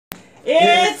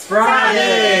It's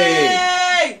Friday!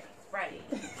 Friday.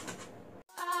 This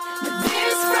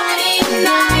Friday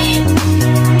night.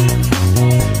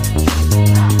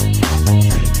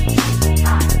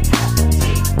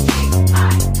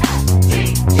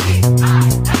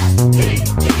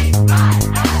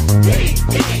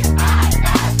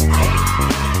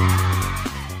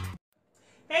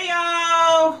 Hey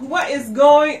y'all! What is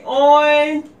going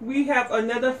on? We have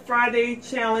another Friday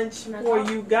challenge for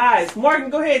you guys. Morgan,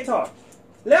 go ahead and talk.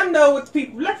 Let them know what the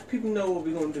people. Let the people know what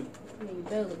we're gonna do. You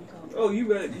better let me talk. Oh, you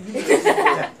better.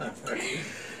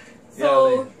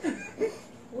 So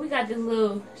we got this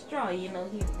little straw, here,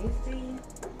 this thing,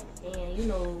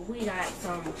 and we got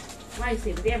some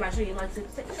lightsabers. Everybody show your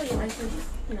lightsabers. Show your lightsabers.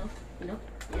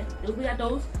 Yeah. We got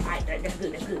those. All right, that's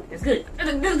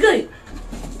good.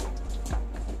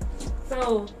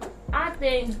 So our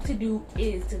thing to do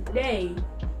is today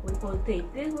we're gonna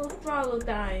take this little straw little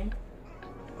thing,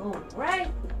 go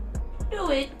right, do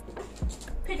it,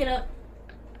 pick it up,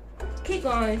 keep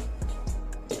going.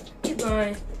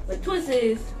 But twist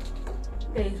is,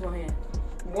 use one hand.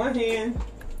 One hand,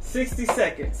 60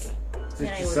 seconds.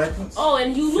 60 seconds? Oh,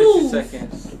 and you lose. 60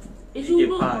 seconds. If you you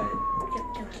get lose, pied.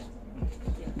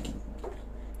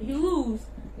 If you lose,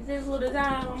 is this little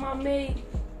design my mom made?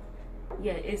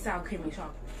 Yeah, it's sour cream and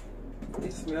chocolate.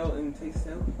 It smells and tastes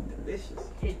so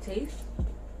delicious. It tastes.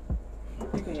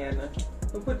 You can have none.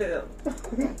 We'll put that up.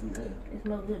 It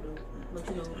smells good though. But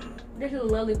this is a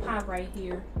lovely pop right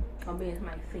here. I'm being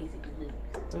my face if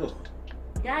you lose.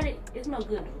 Got it? It smells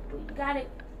good though, but you got it.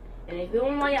 And if you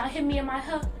don't want y'all hit me in my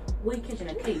hair, we catching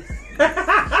a case.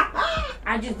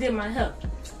 I just did my hair.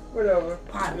 Whatever.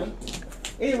 Partner.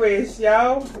 Anyways,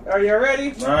 y'all, are y'all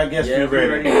ready? I guess we're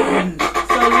ready.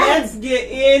 So let's get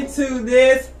into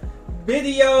this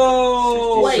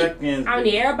video. Wait, I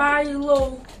need everybody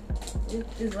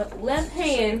just left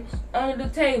hand under the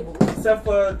table. Except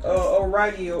for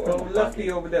righty or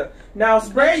lefty over there. Now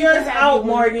spread yours out,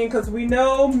 Morgan, because we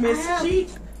know Miss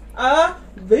Cheat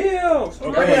Bill.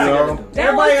 Spread it out.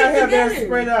 Everybody out here there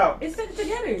spread out. It's stuck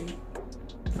together.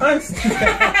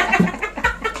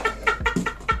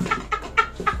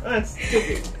 Unstick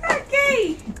it.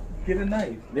 Okay. Get a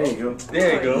knife. There you go.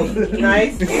 There you go.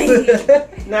 Nice.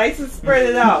 Nice and spread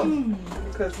it out.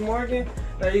 Because Morgan,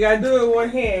 now you gotta do it with one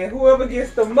hand. Whoever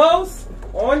gets the most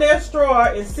on that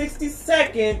straw in 60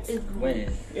 seconds is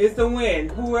the win.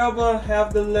 Whoever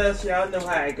have the less, y'all know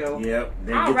how it go. Yep.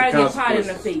 I'd rather get pie in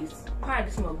the face. Pie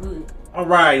to smell good.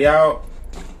 Alright, y'all.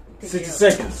 60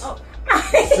 seconds. Oh.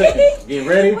 60 seconds. Get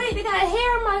ready? Wait, they got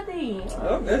hair on my thing.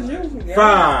 Oh, that's you. Yeah.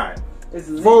 5,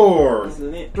 4,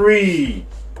 3,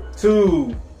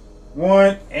 2,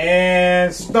 1,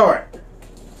 and start.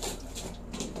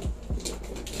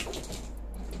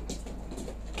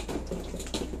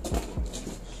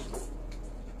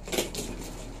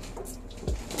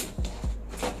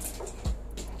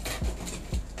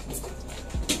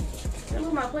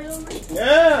 My plate over?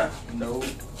 Yeah. No.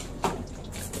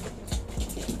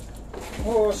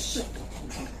 Oh shit.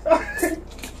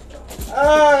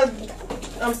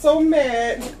 I'm so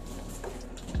mad.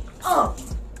 Oh.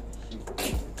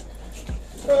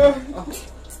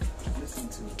 Listen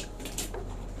to it.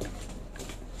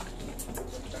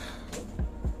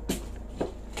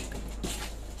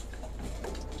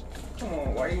 Come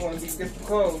on, why you wanna be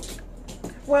difficult?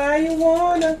 Why you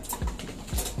wanna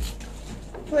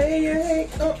play your hate?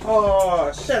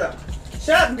 Oh, shut up.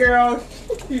 Shut up, girl.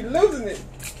 You're losing it.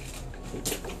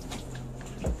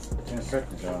 10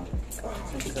 seconds, y'all.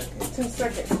 10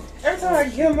 seconds. Every time I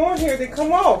get them on here, they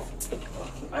come off.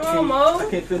 I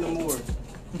can't feel no more.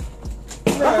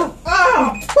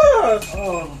 Push!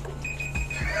 Oh.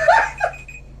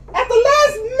 At the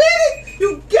last minute, you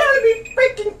gotta be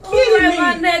freaking kidding me.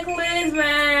 My necklace,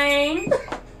 man.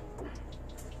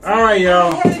 Alright,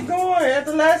 y'all. I had it going. At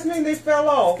the last minute, they fell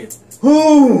off.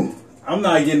 Whoo! I'm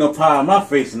not getting no pie on my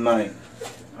face tonight.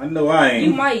 I know I ain't.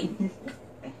 You might.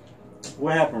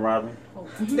 What happened, Robin?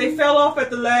 They fell off at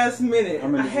the last minute. I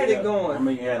had it How going.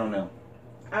 many you had on them?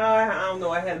 I don't know.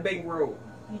 I had a big roll.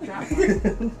 You dropped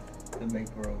one. The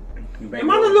bankroll. Am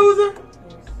I the loser?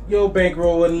 Your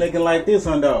bankroll wasn't looking like this,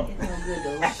 huh, dog? It's not good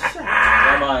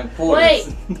though. Wait,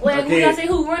 we gotta say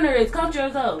who runner is. Count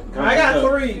yours up. I got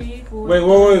 3. 3, 4,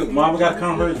 Wait. Mama got to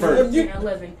count hers first. 10,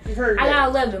 11. You heard I that. got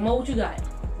 11. Mo, what you got?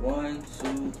 1,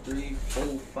 2, 3, 4,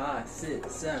 5,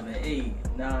 6, 7, 8,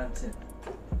 9, 10.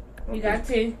 You got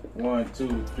 10. 1,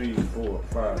 2, 3, 4,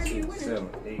 5, 6, 7,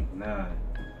 8, 9.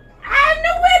 I'm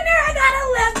the winner. I got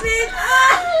 11.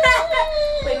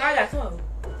 Wait, no, I got 12.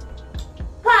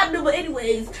 But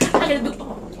anyways, I gotta do.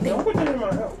 Don't put that in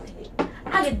my house.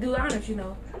 I gotta do honors, you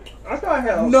know. I thought I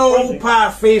had no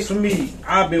pie face for me.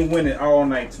 I've been winning all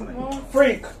night tonight.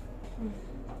 Freak.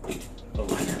 Oh, I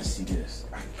gotta see this.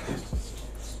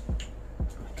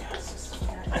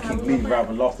 I can't believe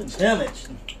Robin lost the challenge.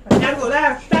 Now go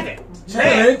last second.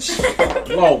 Challenge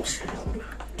lost.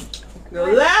 The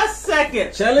last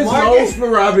second. Challenge Morgan. lost for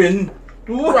Robin.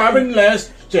 Robin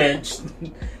last chance.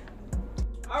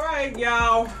 All right,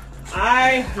 y'all.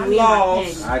 I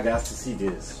lost. I got to see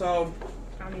this. So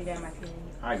I need that in my opinion.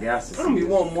 I got to see I'm gonna be this.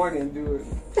 one Morgan to do it.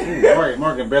 Ooh, all right,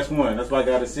 Morgan, best one. That's why I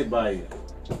gotta sit by you.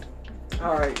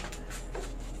 All right.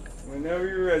 Whenever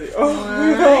you're ready.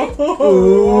 Oh,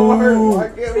 Ooh. no. I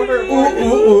can't hurt Morgan.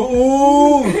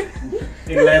 Ooh.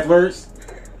 Any last words?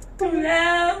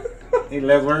 No. Any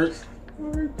last words?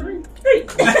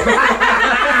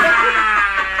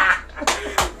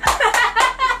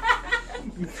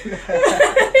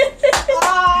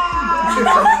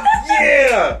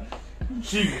 Yeah!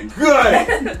 She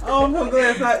good! Oh, I'm so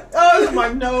glad it's not. Oh, it's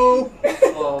my nose.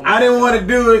 I didn't want to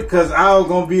do it because I was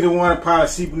going to be the one probably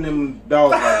sheeping them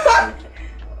dogs out.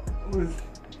 You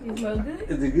smell good?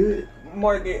 Is it good?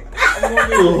 Morgan. I'm gonna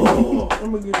get it. Oh.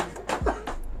 I'm gonna get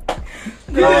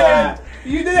it.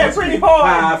 You did that pretty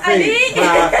hard.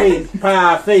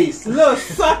 Pie face. Little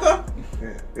sucker.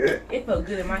 It felt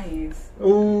good in my hands.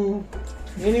 Ooh.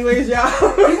 Anyways, y'all.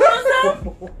 You want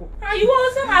some? Oh, you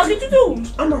want some? I'll get you two.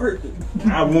 I'm gonna hurt you.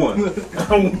 I won.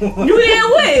 You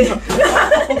didn't win.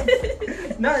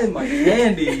 Not in my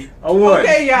candy. I won.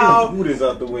 Okay, y'all. Move this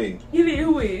out the way. You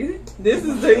didn't win. This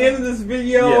is the end of this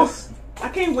video. Yes. I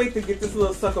can't wait to get this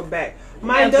little sucker back.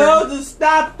 My Never. nose is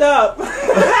stopped up.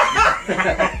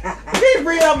 Can't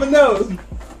breathe out my nose.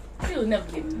 You'll never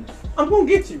get me. I'm gonna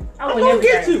get you. I I'm would gonna never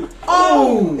get try. you.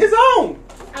 Oh, it's on.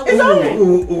 I It's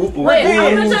would. on. Wait,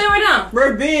 I'm Revenge. gonna tell you right now.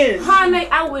 Revenge. Honey,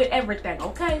 I would everything,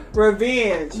 okay?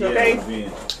 Revenge. Okay. Yeah,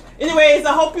 Anyways,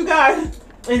 I hope you guys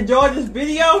enjoyed this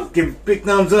video. give it a big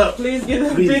thumbs up. Please give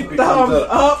it a Please, big thumbs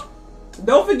up.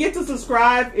 Don't forget to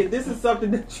subscribe if this is something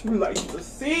that you like to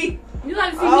see. You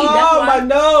like to see me, Oh, that's my why.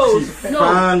 nose. No,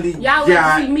 Finally y'all like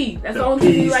got to see me. That's the the only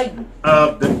thing you piece like.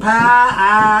 of the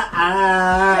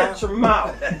pie. Shut your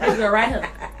mouth. That's girl right here.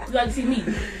 You like to see me.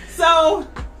 So,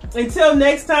 until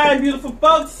next time, beautiful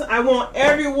folks, I want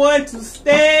everyone to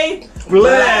stay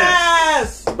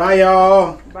Blessed. blessed. Bye,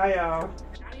 y'all. Bye, y'all.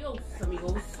 Adios,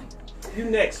 amigos. You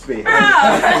next. Baby.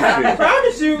 I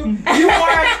promise you, you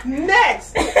are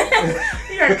next.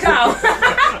 You're a cow.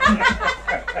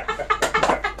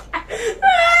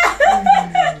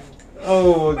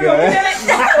 Oh, my God.